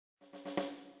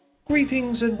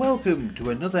Greetings and welcome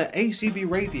to another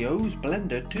ACBRadio's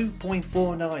Blender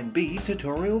 2.49b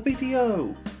tutorial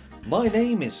video. My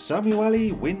name is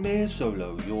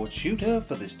SamueliWindmeresolo, your tutor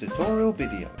for this tutorial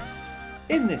video.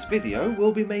 In this video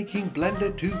we'll be making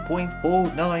Blender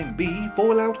 2.49b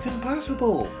Fallout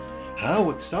compatible. How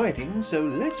exciting, so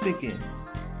let's begin.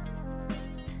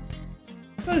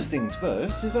 First things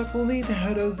first is that we'll need to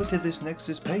head over to this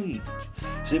Nexus page.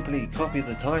 Simply copy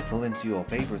the title into your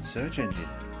favourite search engine.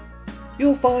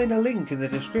 You'll find a link in the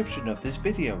description of this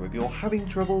video if you're having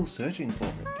trouble searching for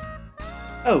it.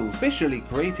 Officially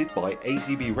created by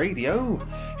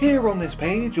ACBRadio, here on this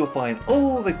page you'll find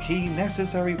all the key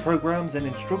necessary programs and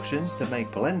instructions to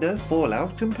make Blender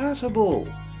Fallout compatible.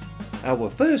 Our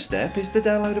first step is to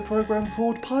download a program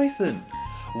called Python.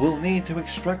 We'll need to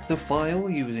extract the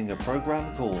file using a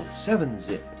program called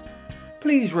 7-zip.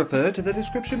 Please refer to the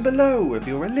description below if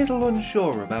you're a little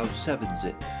unsure about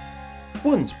 7-zip.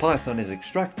 Once Python is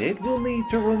extracted, we'll need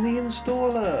to run the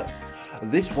installer.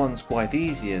 This one's quite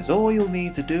easy, as all you'll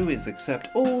need to do is accept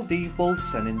all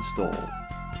defaults and install.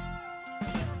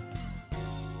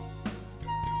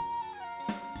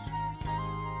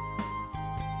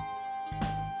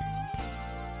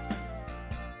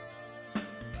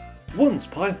 Once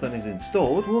Python is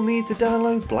installed, we'll need to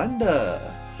download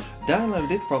Blender. Download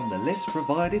it from the list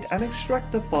provided and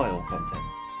extract the file contents.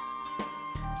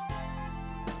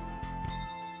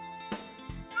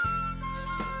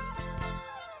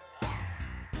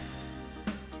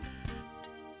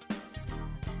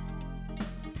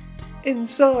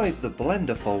 Inside the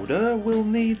Blender folder, we'll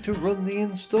need to run the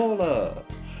installer.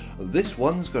 This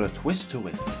one's got a twist to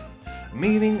it,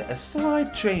 meaning a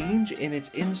slight change in its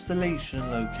installation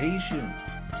location.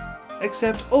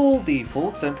 Accept all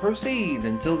defaults and proceed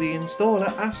until the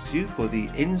installer asks you for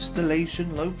the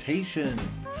installation location.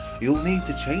 You'll need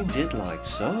to change it like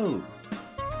so.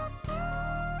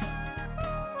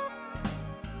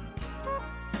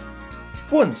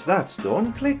 Once that's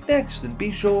done, click Next and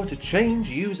be sure to change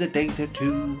user data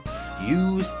to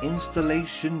Use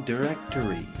Installation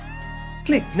Directory.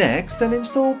 Click Next and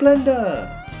install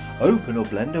Blender. Open up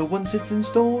Blender once it's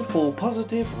installed for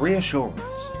positive reassurance.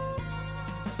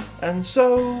 And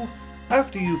so,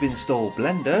 after you've installed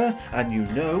Blender and you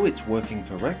know it's working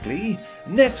correctly,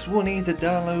 next we'll need to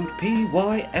download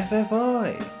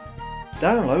PYFFI.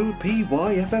 Download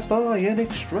PYFFI and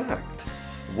extract.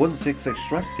 Once it's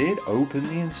extracted, open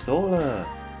the installer.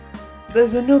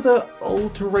 There's another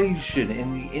alteration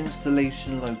in the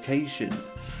installation location.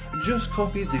 Just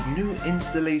copy the new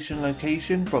installation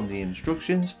location from the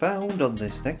instructions found on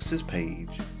this Nexus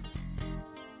page.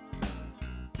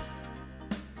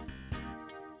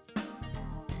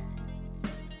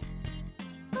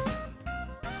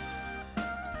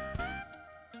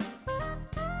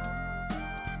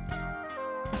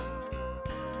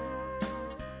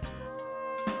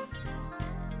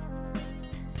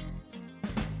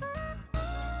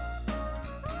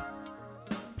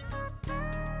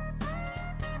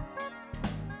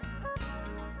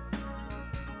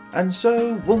 And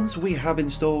so, once we have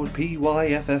installed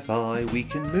PYFFI, we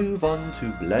can move on to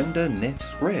Blender NIF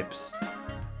scripts.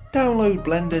 Download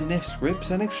Blender NIF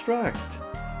scripts and extract.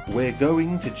 We're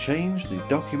going to change the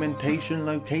documentation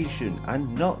location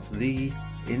and not the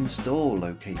install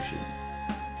location.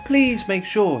 Please make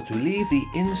sure to leave the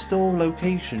install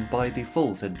location by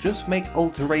default and just make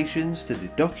alterations to the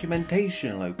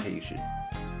documentation location.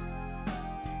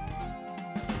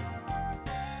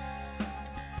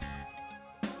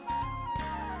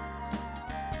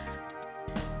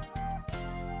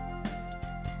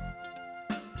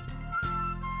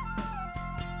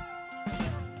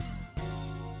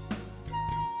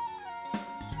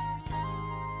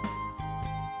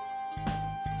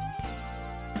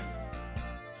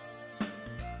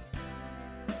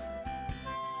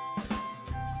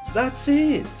 That's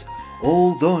it!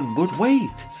 All done, but wait!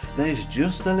 There's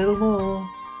just a little more.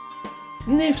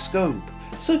 NIFscope,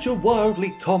 such a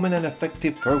wildly common and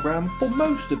effective program for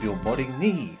most of your modding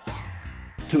needs.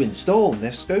 To install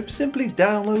NIFscope, simply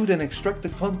download and extract the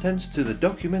contents to the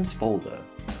Documents folder.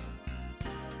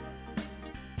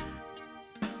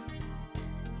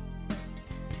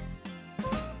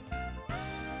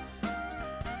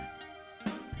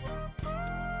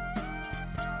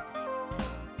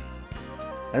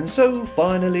 And so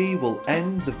finally we'll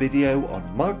end the video on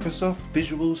Microsoft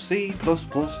Visual C++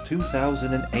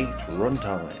 2008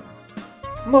 runtime.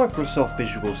 Microsoft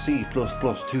Visual C++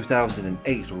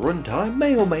 2008 runtime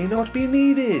may or may not be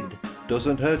needed.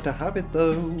 Doesn't hurt to have it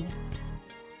though.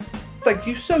 Thank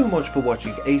you so much for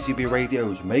watching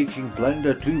ACBRadio's Making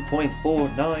Blender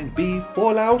 2.49b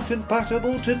Fallout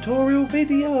compatible tutorial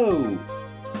video.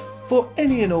 For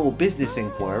any and all business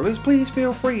inquiries, please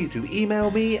feel free to email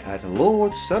me at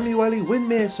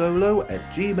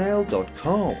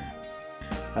lordsamueliwindmeresolo@gmail.com.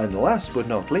 And last but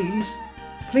not least,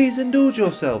 please indulge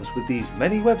yourselves with these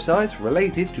many websites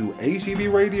related to ACB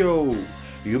Radio.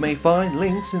 You may find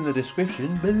links in the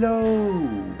description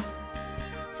below.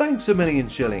 Thanks a million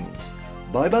shillings.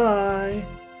 Bye bye.